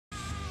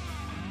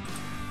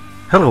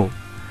Hello!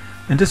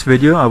 In this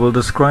video I will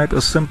describe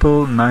a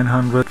simple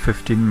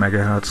 915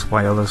 MHz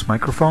wireless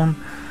microphone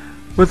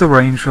with a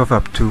range of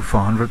up to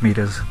 400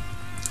 meters.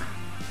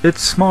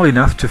 It's small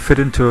enough to fit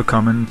into a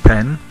common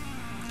pen,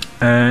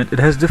 and it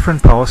has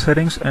different power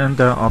settings, and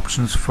there are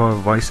options for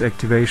voice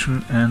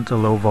activation and a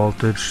low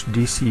voltage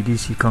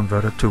DC-DC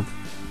converter too.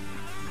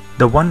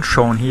 The one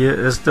shown here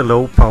is the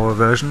low power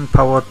version,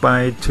 powered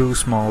by two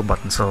small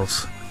button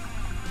cells.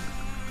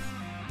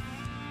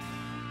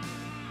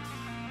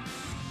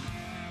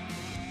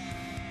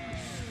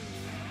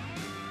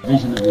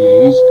 Vision of the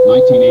 80s,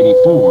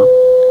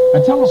 1984,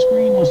 a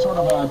telescreen was sort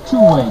of a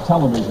two-way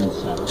television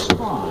set, a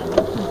spy.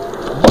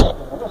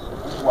 This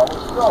is what it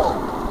showed.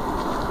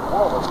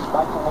 Well, it was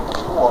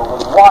 1984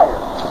 with wires.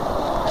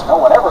 And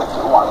no one ever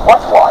knew on what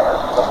wire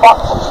the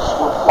boxes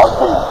were plugged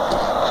in.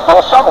 So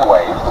in some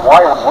ways, the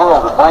wired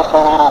world of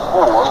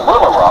 1984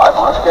 will arrive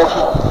on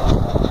schedule.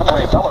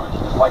 Two-way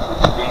television is likely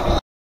to be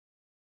gaining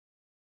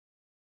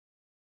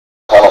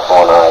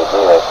telephone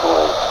idea to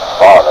his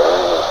father.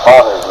 His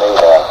father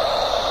made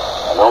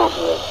an oath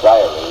in his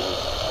diary,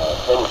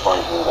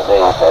 pinpointing the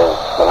date as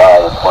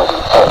July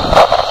 25th.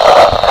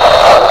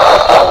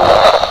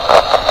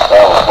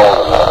 Bell told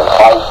him that his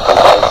wife would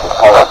like to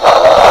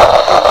telephone.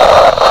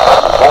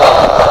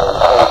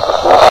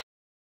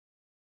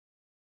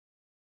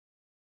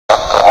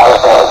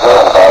 Alexander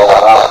Gerber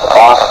went out to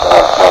Boston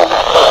and said,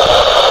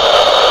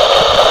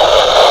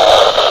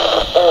 the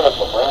return of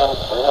the grand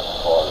trip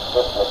for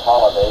Christmas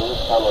holidays,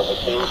 summer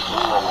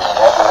vacation, and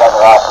every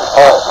other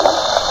opportunity,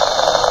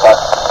 but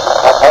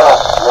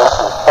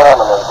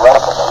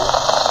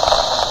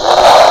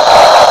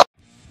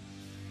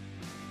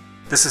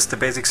This is the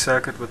basic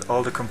circuit with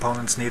all the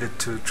components needed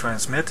to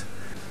transmit.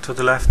 To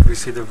the left we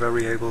see the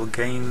variable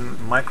gain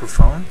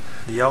microphone.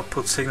 The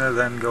output signal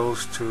then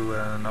goes to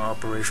an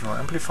operational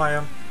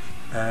amplifier,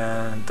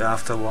 and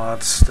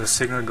afterwards the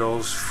signal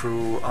goes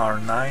through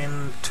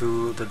R9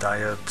 to the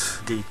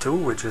diode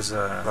D2, which is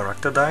a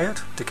varactor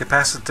diode. The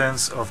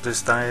capacitance of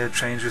this diode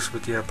changes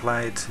with the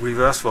applied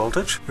reverse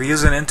voltage. We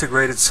use an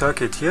integrated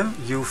circuit here.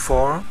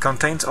 U4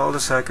 contains all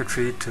the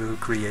circuitry to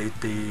create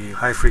the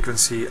high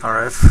frequency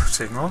RF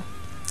signal.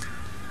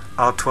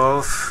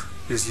 R12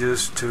 is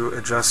used to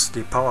adjust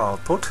the power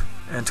output,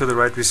 and to the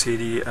right we see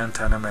the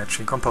antenna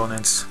matching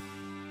components.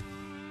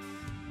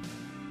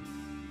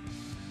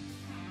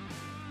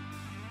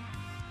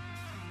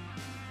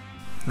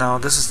 Now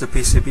this is the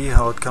PCB,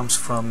 how it comes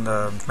from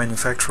the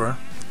manufacturer.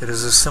 It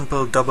is a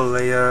simple double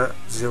layer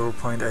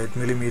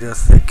 0.8mm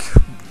thick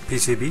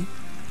PCB.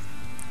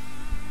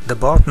 The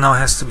board now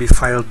has to be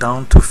filed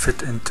down to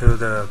fit into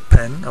the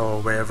pen or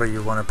wherever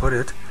you want to put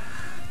it,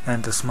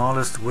 and the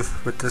smallest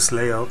width with this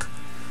layout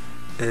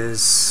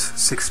is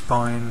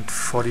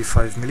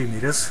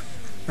 6.45mm,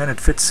 and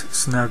it fits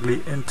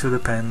snugly into the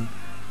pen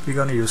we're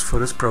going to use for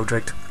this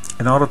project.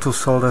 In order to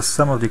solder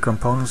some of the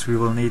components we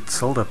will need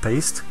solder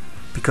paste.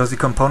 Because the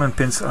component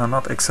pins are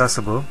not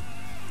accessible,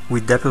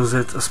 we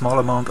deposit a small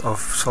amount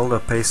of solder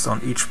paste on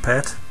each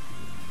pad.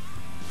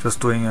 Just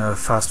doing a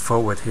fast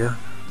forward here,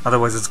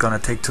 otherwise it's gonna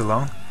take too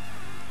long.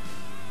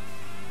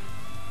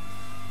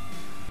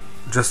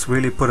 Just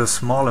really put a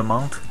small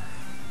amount.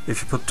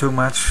 If you put too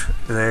much,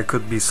 there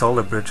could be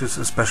solder bridges,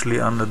 especially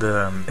under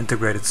the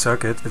integrated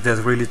circuit. If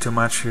there's really too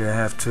much, you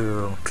have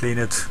to clean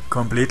it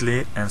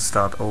completely and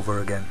start over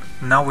again.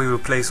 Now we will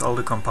place all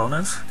the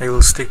components. They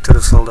will stick to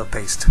the solder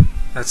paste.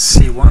 That's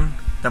C1,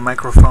 the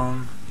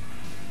microphone,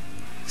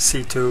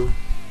 C2,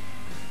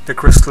 the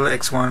crystal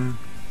X1,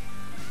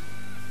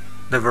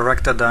 the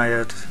varactor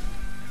diode,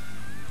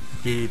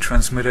 the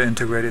transmitter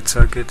integrated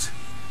circuit,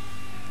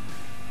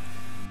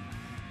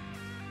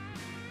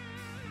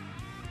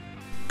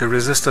 the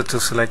resistor to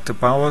select the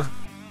power,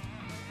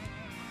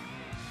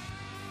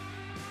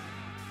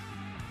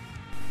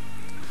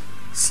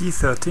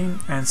 C13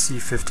 and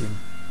C15.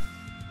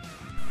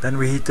 Then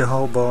we heat the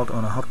whole board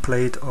on a hot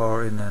plate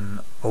or in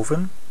an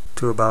oven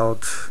to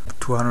about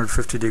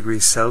 250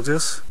 degrees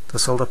Celsius. The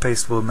solder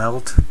paste will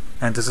melt,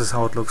 and this is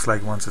how it looks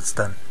like once it's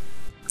done.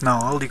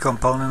 Now all the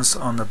components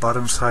on the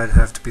bottom side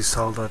have to be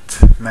soldered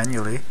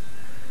manually.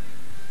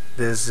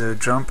 There's a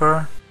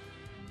jumper,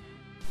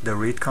 the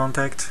reed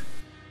contact,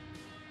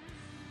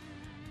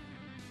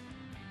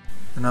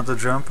 another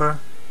jumper,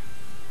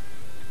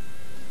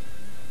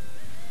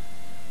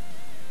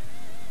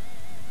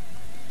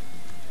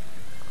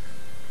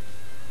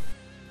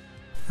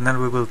 and then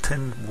we will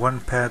tin one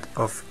pad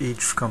of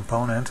each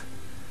component,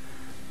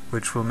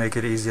 which will make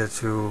it easier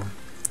to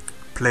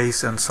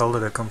place and solder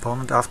the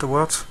component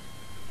afterwards.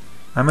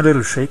 I'm a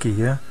little shaky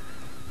here.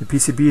 The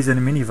PCB is in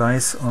a mini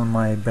vise on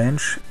my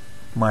bench.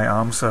 My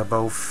arms are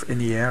both in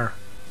the air,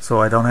 so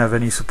I don't have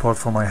any support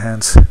for my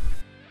hands.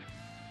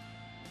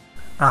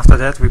 After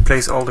that we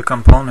place all the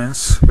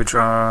components, which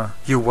are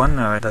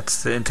U1, that's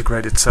the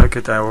integrated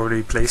circuit, I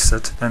already placed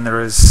it. Then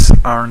there is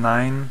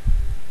R9,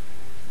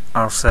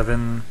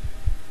 R7,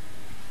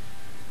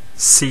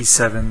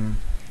 C7,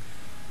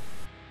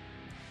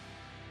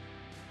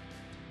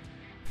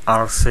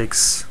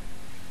 R6,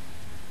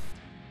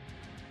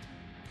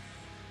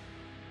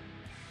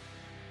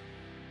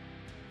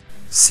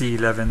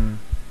 C11,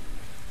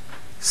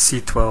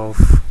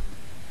 C12,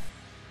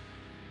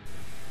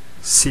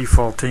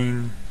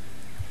 C14,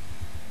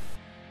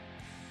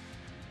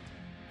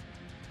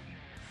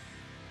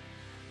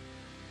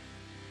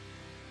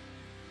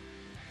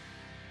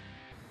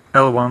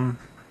 L1,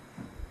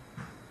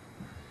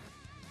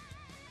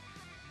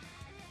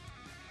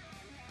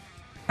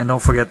 and don't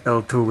forget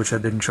L2, which I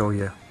didn't show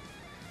here.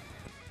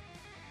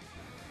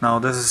 Now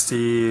this is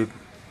the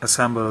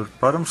assembled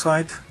bottom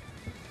side.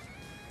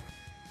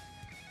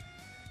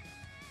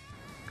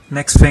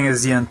 Next thing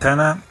is the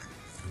antenna.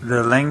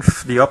 The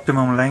length, the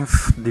optimum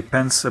length,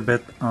 depends a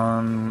bit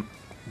on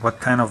what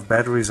kind of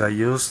batteries are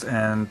used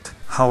and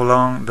how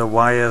long the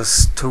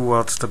wires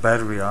towards the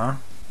battery are.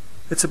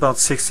 It's about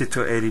 60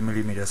 to 80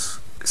 millimeters.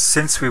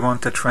 Since we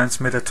want the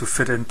transmitter to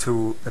fit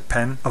into a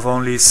pen of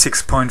only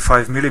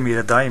 6.5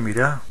 millimeter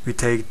diameter, we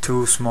take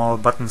two small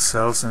button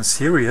cells in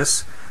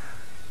series.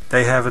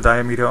 They have a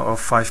diameter of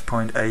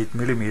 5.8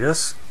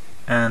 millimeters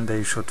and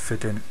they should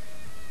fit in.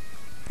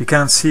 You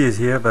can't see it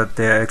here, but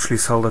they're actually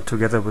soldered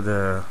together with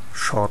a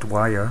short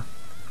wire.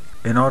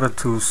 In order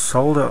to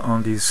solder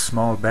on these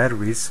small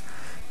batteries,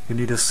 you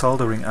need a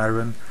soldering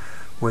iron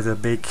with a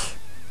big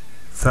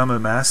thermal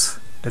mass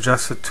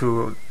adjusted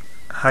to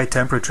high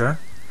temperature,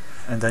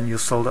 and then you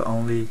solder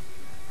only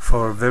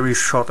for a very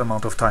short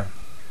amount of time.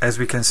 As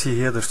we can see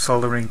here, the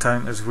soldering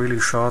time is really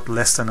short,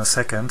 less than a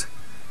second.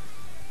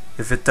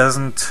 If it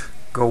doesn't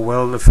go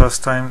well the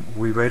first time,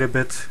 we wait a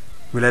bit,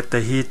 we let the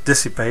heat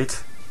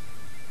dissipate,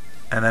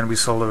 and then we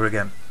solder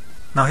again.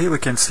 Now here we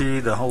can see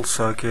the whole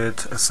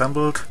circuit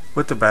assembled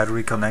with the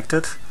battery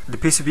connected. The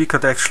PCB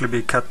could actually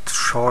be cut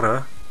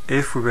shorter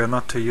if we were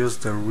not to use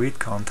the read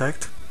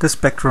contact. The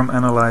spectrum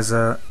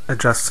analyzer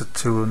adjusted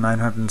to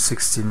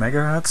 960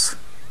 MHz.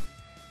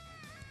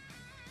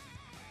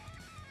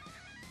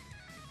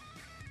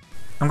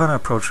 I'm gonna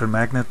approach the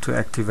magnet to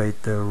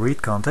activate the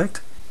read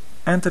contact,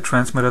 and the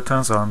transmitter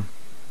turns on.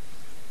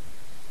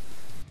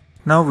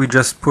 Now we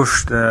just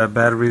push the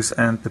batteries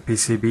and the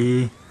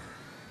PCB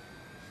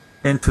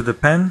into the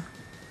pen,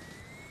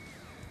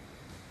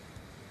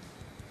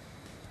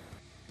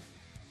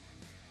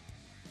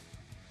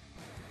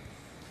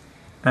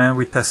 and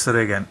we test it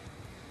again.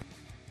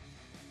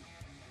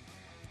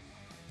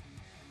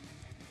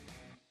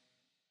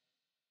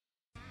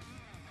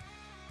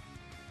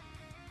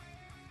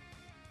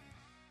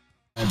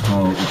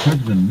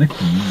 President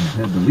Nixon has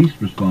had the least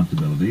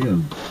responsibility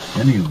of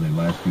any of the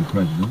last few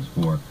presidents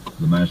for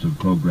the massive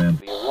program.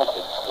 The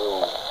erected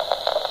through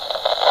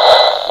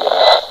the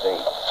United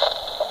States.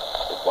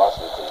 It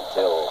wasn't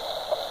until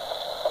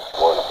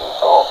one can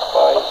talk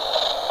by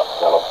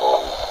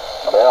telephone.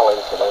 Bell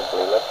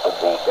incidentally lifted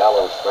the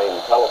gallows frame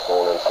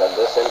telephone and said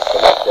this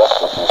instrument, just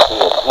as you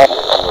see it here,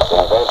 was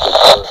invented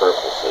for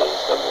purposes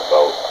of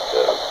about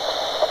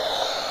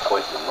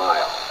 20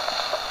 miles.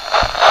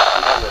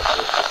 And then it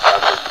was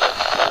discovered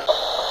that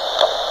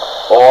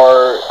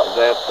or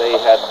that they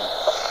had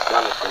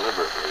done it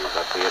deliberately,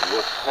 that they had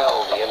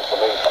withheld the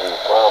information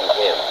from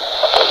him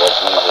so that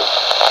he was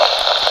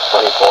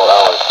 24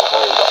 hours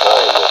behind the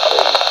time with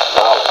the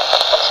knowledge.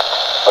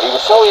 But he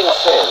was so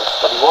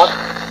incensed that he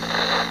wanted